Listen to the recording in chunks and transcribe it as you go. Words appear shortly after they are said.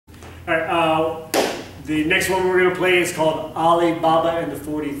All right, the next one we're going to play is called Ali, Baba, and the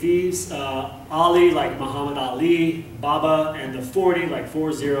 40 Thieves. Ali like Muhammad Ali, Baba, and the 40 like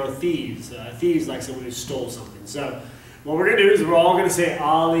 40 thieves. Thieves like someone who stole something. So what we're going to do is we're all going to say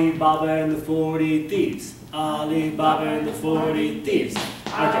Ali, Baba, and the 40 Thieves. Ali, Baba, and the 40 Thieves.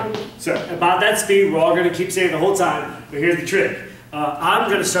 Okay, so about that speed, we're all going to keep saying it the whole time, but here's the trick. I'm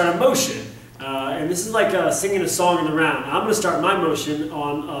going to start a motion, and this is like singing a song in the round. I'm going to start my motion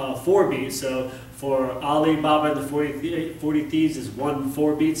on 4 beats, so for Ali, Baba, and the 40 Thieves is 1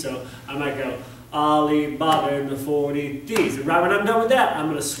 4 beat, so I might go Ali, Baba, and the 40 Thieves. And right when I'm done with that, I'm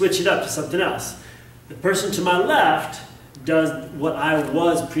going to switch it up to something else. The person to my left does what I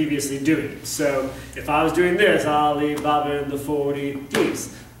was previously doing. So if I was doing this, Ali, Baba, and the 40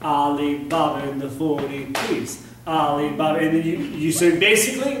 Thieves, Ali, Baba, and the 40 Thieves, Ali, Baba, and then so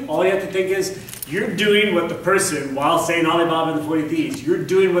basically all you have to think is you're doing what the person, while saying Ali, Baba, and the 40 Thieves, you're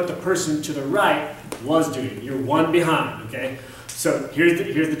doing what the person to the right was doing. You're one behind, okay? So here's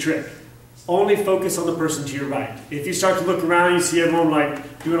the trick. Only focus on the person to your right. If you start to look around, you see everyone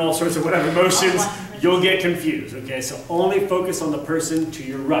like doing all sorts of whatever motions, you'll get confused, okay? So only focus on the person to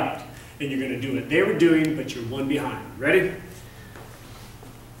your right, and you're going to do what they were doing, but you're one behind. Ready?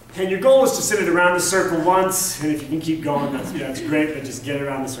 And your goal is to sit it around the circle once, and if you can keep going, that's great, but just get it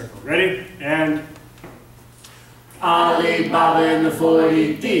around the circle. Ready? And Ali, Baba, and the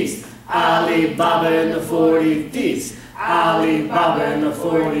 40 Thieves. Ali, Baba, and the 40 Thieves. Ali, Baba, and the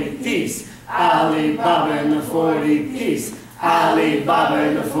 40 Thieves. Ali, Baba, and the 40 Thieves. Ali, Baba,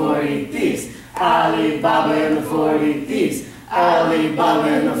 and the 40 Thieves. Ali, Baba, and the 40 Thieves. Ali, Baba,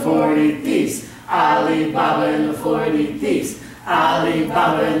 and the 40 Thieves. Ali, Baba, and the 40 Thieves. Ali,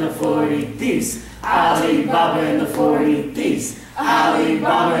 Baba, and the 40 Thieves. Ali, Baba, and the 40 Thieves. Ali,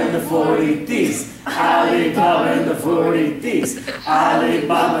 Baba, and the 40 Thieves. Ali, Baba, and the 40 Thieves. Ali,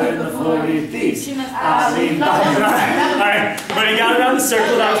 Baba, and the 40 Thieves. Ali, Baba. All right, but you got around the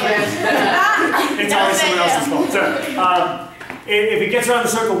circle. It's always someone else's fault. So, if it gets around the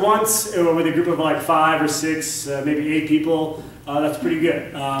circle once, with a group of like 5 or 6, maybe 8 people, that's pretty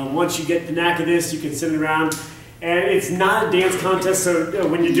good. Once you get the knack of this, you can sit it around. And it's not a dance contest, so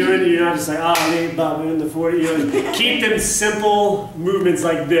when you're doing it, you're not just like, Ali, Baba, and the 40. Keep them simple movements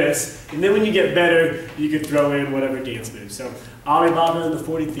like this. And then when you get better, you can throw in whatever dance moves. So, Ali, Baba, and the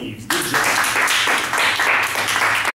 40 Thieves. Good job.